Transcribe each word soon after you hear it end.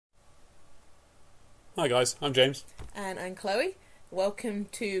Hi guys, I'm James. And I'm Chloe. Welcome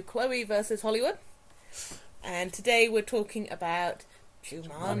to Chloe versus Hollywood. And today we're talking about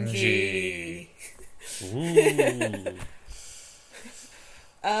Jumanji.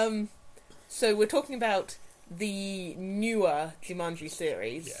 Ooh. So we're talking about the newer Jumanji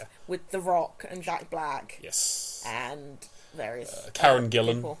series with The Rock and Jack Black. Yes. And various Karen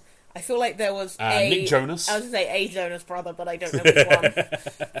Gillan. people. I feel like there was Nick Jonas. I was going to say a Jonas brother, but I don't know which one.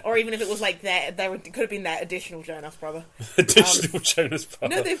 Or even if it was like there could have been that additional Jonas brother. Additional Jonas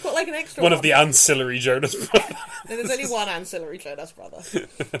brother. No, they've got like an extra one. Of the ancillary Jonas brothers. No, there's only one ancillary Jonas brother.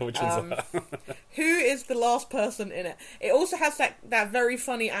 Which one's that? Who is the last person in it? It also has that very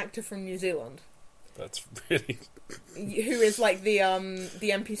funny actor from New Zealand. That's really... Who is like the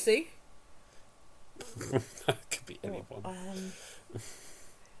NPC? That could be anyone.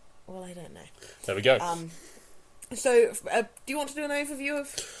 Well, I don't know. There we go. So, do you want to do an overview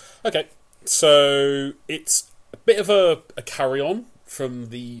of... Okay, so it's a bit of a carry-on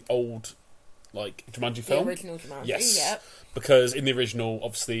from the old, Jumanji film. The original Jumanji, yes. yeah. Because in the original,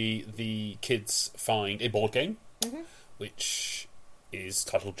 obviously, the kids find a board game, which is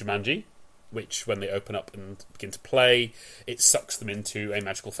titled Jumanji, which, when they open up and begin to play, it sucks them into a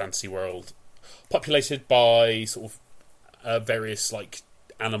magical fantasy world populated by sort of various,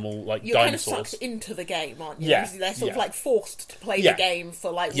 animal, You're dinosaurs. kind of sucked into the game, aren't you? Yeah. They're sort of forced to play the game for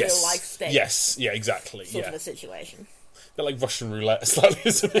real life stakes. Yes, yeah, exactly. Sort of a situation. They're like Russian roulette slightly,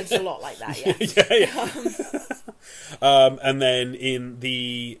 isn't it? It's a lot like that, yeah. And then in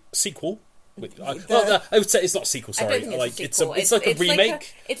the sequel, I would say it's not a sequel, sorry. I don't think it's a sequel. It's like a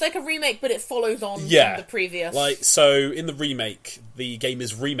remake. It's like a remake, but it follows on from the previous. So in the remake, the game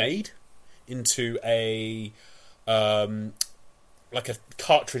is remade into a like a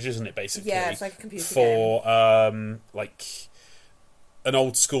cartridge, isn't it? Basically, yeah, it's like a computer for game. An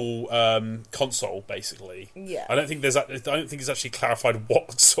old school console, basically. Yeah, I don't think it's actually clarified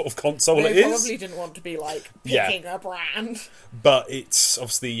what sort of console it is. They probably didn't want to be picking a brand, but it's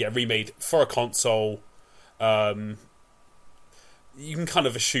obviously remade for a console. You can kind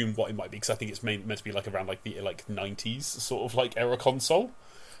of assume what it might be, because I think it's meant to be around the 90s sort of era console.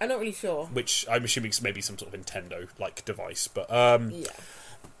 I'm not really sure. Which I'm assuming is maybe some sort of Nintendo device, but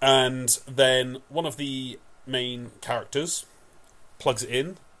and then one of the main characters plugs it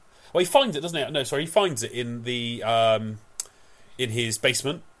in. Well, he finds it, doesn't he? No, sorry, he finds it in the in his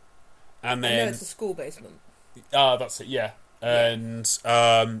basement, and then it's a school basement. That's it, yeah. And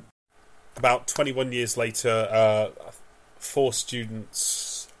about 21 years later, 4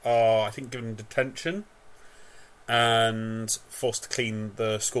 students are, I think, given detention and forced to clean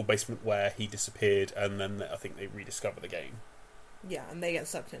the school basement where he disappeared, and then I think they rediscover the game. Yeah, and they get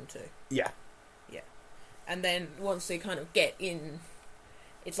sucked into. Yeah. Yeah. And then once they kind of get in,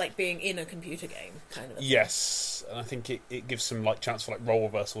 it's like being in a computer game, kind of. Yes, and I think it gives some chance for role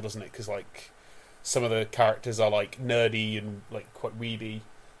reversal, doesn't it? Because some of the characters are nerdy and quite weedy,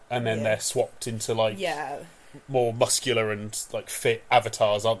 and then they're swapped into more muscular and fit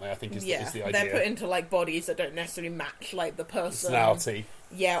avatars, aren't they? I think is the idea. They're put into bodies that don't necessarily match the person personality.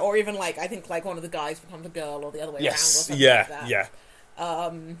 Yeah, or even I think one of the guys becomes a girl, or the other way around, or something like that. Yeah.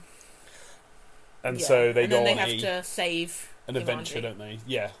 So they have to save an Jumanji. adventure, don't they?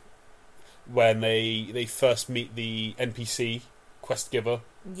 Yeah. When they first meet the NPC quest giver.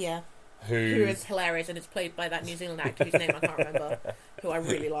 Yeah. Who is hilarious, and it's played by that New Zealand actor whose name I can't remember, who I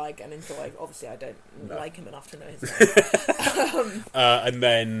really like and enjoy. Obviously, I don't like him enough to know his name. And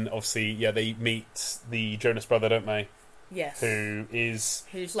then, obviously, they meet the Jonas brother, don't they? Yes. Who's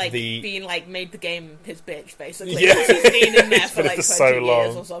being made the game his bitch, basically. Yeah. He's been in there for 20 so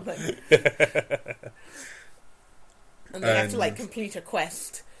years or something. And they have to complete a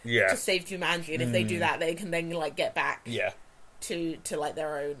quest to save Jumanji, and if they do that, they can then get back to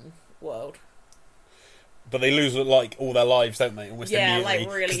their own world. But they lose all their lives, don't they? Almost immediately,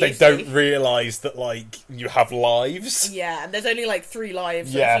 really, because they don't realise that you have lives. Yeah, and there's only 3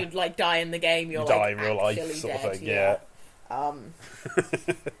 lives. So if you die in the game, you're die in real life, sort dead, of thing. Yeah.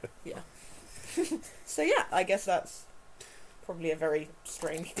 Yeah. So I guess that's probably a very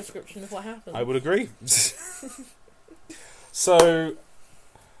strange description of what happened. I would agree. So,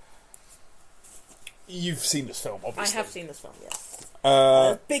 you've seen this film, obviously. I have seen this film, yes.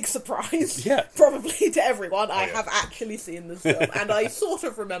 Big surprise, probably to everyone. I have actually seen this film, and I sort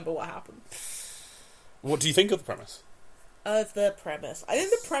of remember what happened. What do you think of the premise? I think the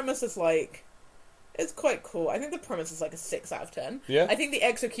premise is it's quite cool. I think the premise is a 6 out of 10. Yeah. I think the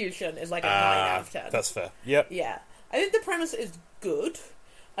execution is a 9 out of 10. That's fair. Yep. Yeah. I think the premise is good.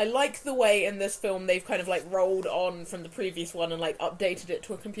 I like the way in this film they've kind of like rolled on from the previous one and like updated it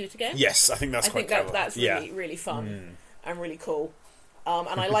to a computer game. Yes, I think that's quite clever. That's really really fun and really cool.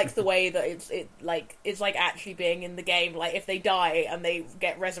 And I like the way that it's like actually being in the game. Like if they die and they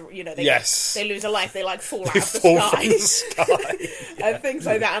get they lose a life, they like fall out of the sky, and things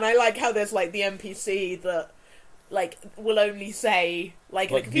like that. And I like how there's like the NPC that like will only say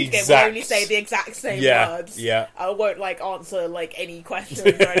like in a computer game will only say the exact same words. Yeah, won't like answer like any questions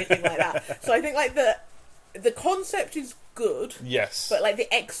or anything like that. So I think like the concept is good. Yes, but like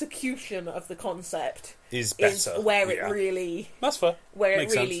the execution of the concept is better. Is where it really that's fair. Where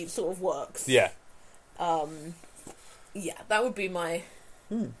Makes it really sense. sort of works. Yeah. Yeah, that would be my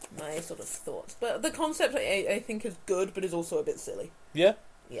sort of thoughts. But the concept I think is good, but is also a bit silly. Yeah.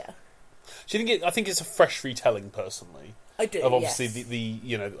 Yeah. Do you think I think it's a fresh retelling, personally. I do. Of obviously yes. the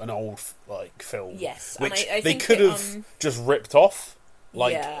an old like film. Yes, which and I they think could have just ripped off.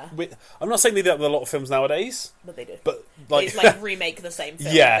 Like, yeah. I'm not saying they do that with a lot of films nowadays, but they do. But like, it's like remake the same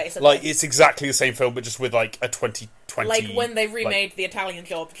film. Yeah, basically. like it's exactly the same film, but just with like a 2020. Like when they remade The Italian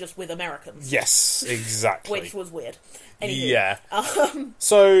Job, just with Americans. Yes, exactly. Which was weird. Anywho, yeah.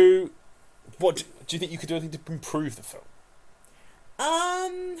 So, what do you think you could do anything to improve the film?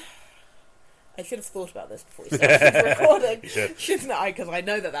 I should have thought about this before we started recording. Shouldn't I? Because I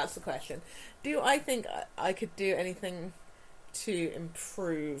know that's the question. Do I think I could do anything to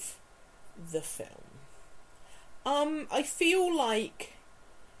improve the film? I feel like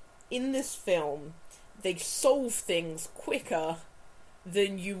in this film they solve things quicker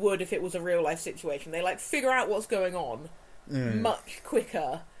than you would if it was a real life situation. They like figure out what's going on much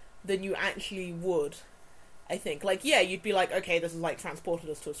quicker than you actually would. I think, like, yeah, you'd be like, okay, this has like transported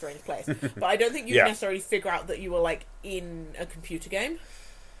us to a strange place, but I don't think you'd necessarily figure out that you were like in a computer game.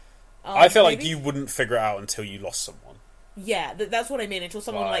 I feel like you wouldn't figure it out until you lost someone. Yeah, that's what I mean. Until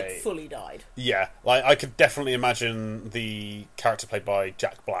someone like fully died. Yeah, like I could definitely imagine the character played by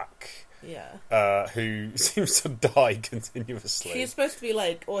Jack Black. Yeah. Who seems to die continuously. He's supposed to be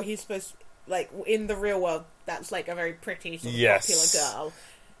like, or he's supposed to, like in the real world, that's like a very pretty sort of popular girl.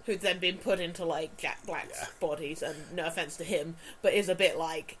 Who's then been put into like Jack Black's bodies, and no offense to him, but is a bit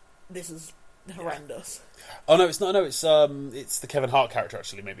like, this is horrendous. Oh no, it's not. No, it's the Kevin Hart character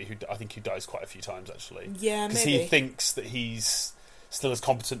actually. Maybe who dies quite a few times actually. Yeah, because maybe he thinks that he's still as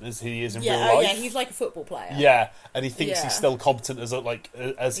competent as he is in real life. life. Yeah, he's like a football player. Yeah, and he thinks he's still competent as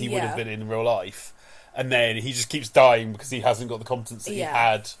he would have been in real life, and then he just keeps dying because he hasn't got the competence that he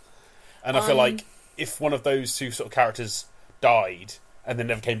had. And I feel like if one of those two sort of characters died and then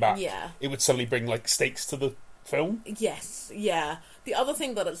never came back, it would suddenly bring like stakes to the film. Yes, yeah. The other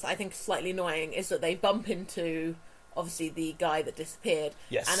thing that I think is slightly annoying is that they bump into obviously the guy that disappeared,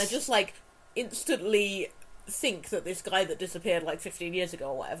 and are just like instantly think that this guy that disappeared like 15 years ago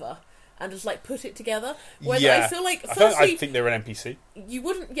or whatever, and just like put it together. Whereas I feel like I think they're an NPC. You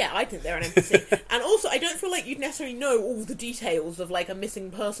wouldn't. Yeah, I think they're an NPC, and also I don't feel like you'd necessarily know all the details of like a missing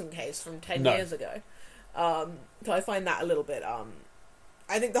person case from 10 years ago. So I find that a little bit.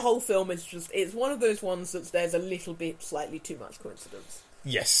 I think the whole film is it's one of those ones that there's a little bit slightly too much coincidence.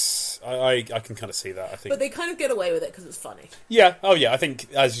 Yes, I can kind of see that, I think. But they kind of get away with it because it's funny. Yeah, oh yeah, I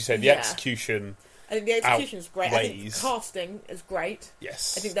think, as you said, the execution... I think the execution is great. I think the casting is great.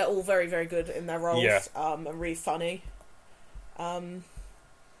 Yes. I think they're all very, very good in their roles. Yeah. And really funny. Okay,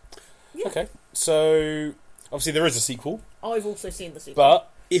 so obviously there is a sequel. I've also seen the sequel. But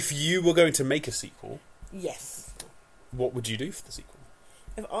if you were going to make a sequel... Yes. What would you do for the sequel?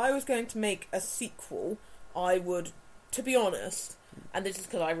 If I was going to make a sequel, I would, to be honest, and this is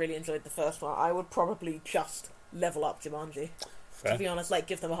because I really enjoyed the first one, I would probably just level up Jumanji. Fair. To be honest, like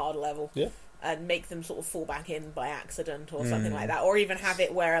give them a harder level. Yeah. And make them sort of fall back in by accident or something like that. Or even have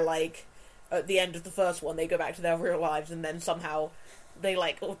it where, like, at the end of the first one, they go back to their real lives and then somehow they,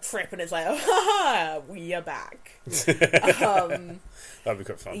 like, all trip and it's like, oh, ha-ha, we are back. That'd be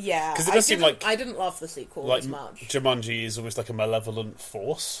quite fun. Yeah. Because it does seem like... I didn't love the sequel like, as much. Jumanji is almost like a malevolent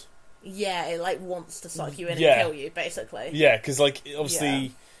force. Yeah, it, like, wants to suck you in and kill you, basically. Yeah, because, like,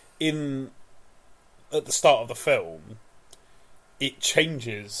 obviously, at the start of the film... It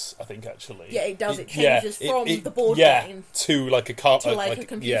changes, I think, actually. Yeah, it does. It changes from the board game to like a a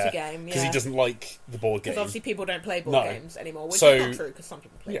computer game. Because he doesn't like the board game. Because obviously people don't play board games anymore, which is not true because some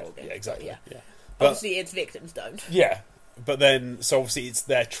people play board games. Yeah, exactly. But obviously, its victims don't. Yeah, but then so obviously it's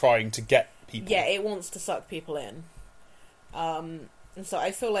there trying to get people. Yeah, it wants to suck people in, and so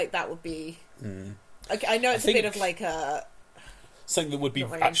I feel like that would be. I know it's a bit of like a. Something that would be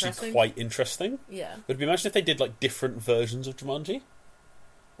actually quite interesting. Yeah. Would imagine if they did like different versions of Jumanji.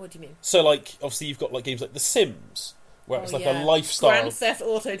 What do you mean? So like obviously you've got like games like The Sims where it's like a lifestyle. Grand Theft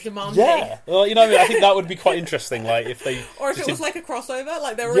Auto Jumanji. Yeah, well, you know what I mean. I think that would be quite interesting. Like if they, or if it was like a crossover,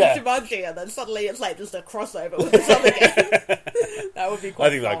 like they were in Jumanji, and then suddenly it's like just a crossover with this other game. That would be quite. I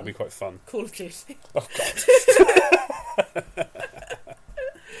think that would be quite fun. Call of Duty. Oh God.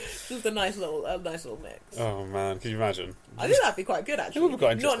 Just a nice little mix. Oh man, can you imagine? I think that'd be quite good actually. It would be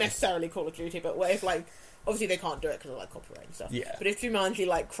quite interesting. Not necessarily Call of Duty, but what if like obviously they can't do it because of like copyright and stuff. Yeah. But if Jumanji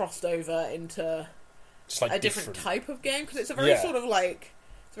like crossed over into just like a different type of game, because it's a very sort of like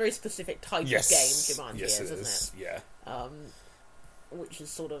it's a very specific type of game. Jumanji isn't it? Yeah. Which is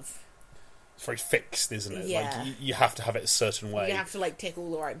sort of. It's very fixed, isn't it? Yeah. Like you have to have it a certain way. You have to like tick all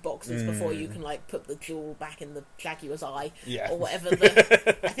the right boxes before you can like put the jewel back in the Jaguar's eye, or whatever.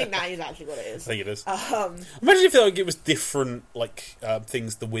 I think that is actually what it is. I think it is. Imagine if like, it was different, like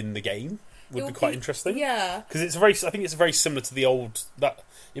things to win the game. Would be quite interesting. Yeah, because it's very. I think it's very similar to the old. That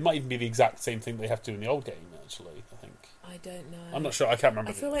it might even be the exact same thing they have to do in the old game. Actually, I think. I don't know. I'm not sure. I can't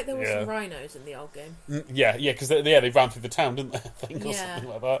remember. I feel like there were some rhinos in the old game. Yeah, because they ran through the town, didn't they? I think, or something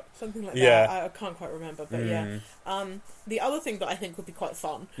like that. Something like that. I can't quite remember, but yeah. The other thing that I think would be quite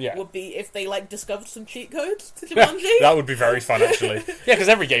fun would be if they like discovered some cheat codes to Jumanji. That would be very fun, actually. Yeah, because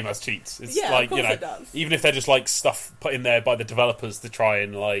every game has cheats. It's like, of course it does. Even if they're just like stuff put in there by the developers to try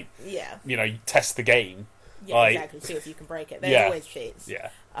and like, test the game. Yeah, like, exactly. See if you can break it. There's always cheats. Yeah,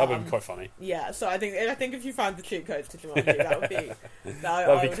 that would be quite funny. Yeah, so I think if you found the cheat codes to Jumanji, that would be that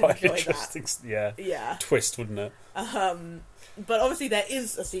would be quite interesting. Yeah, twist, wouldn't it? But obviously there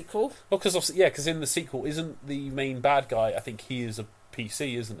is a sequel. Well, because in the sequel, isn't the main bad guy? I think he is a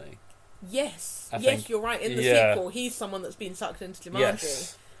PC, isn't he? Yes, you're right. In the sequel, he's someone that's been sucked into Jumanji.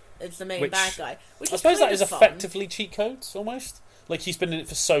 Yes. It's the main bad guy. Which I suppose that is effectively cheat codes, almost. Like he's been in it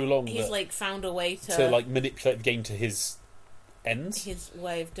for so long. He's like found a way to like manipulate the game to his ends. His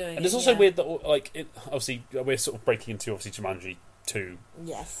way of doing it. And it's also weird that obviously we're sort of breaking into Jumanji 2.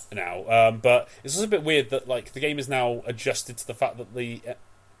 Yes. Now, but it's also a bit weird that like the game is now adjusted to the fact that the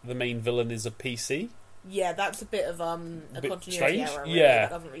main villain is a PC. Yeah, that's a bit of a continuity strange. error. Really. That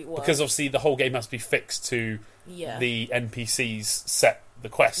doesn't really work. Because obviously the whole game has to be fixed to the NPCs set the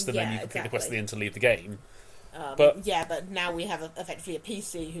quest, and then you complete the quest at the end to leave the game. But now we have effectively a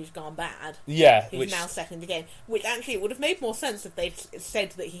PC who's gone bad. Yeah, who's now setting the game. Which actually it would have made more sense if they'd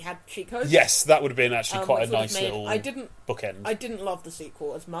said that he had cheat codes. Yes, that would have been actually quite a nice little bookend. I didn't love the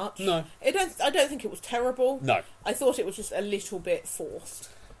sequel as much. No, I don't think it was terrible. No, I thought it was just a little bit forced.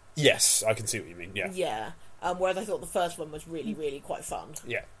 Yes, I can see what you mean. Yeah, yeah. Whereas I thought the first one was really, really quite fun.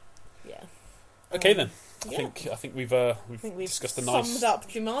 Yeah, yeah. Okay then. I think we've discussed a nice summed up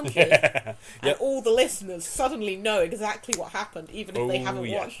Jumanji, and all the listeners suddenly know exactly what happened, even if they haven't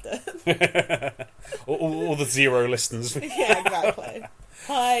watched it. all the 0 listeners. Yeah, exactly.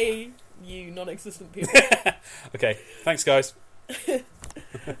 Hi, you non-existent people. Okay, thanks guys.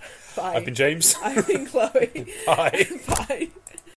 Bye. I've been James. I've been Chloe. Bye. Bye.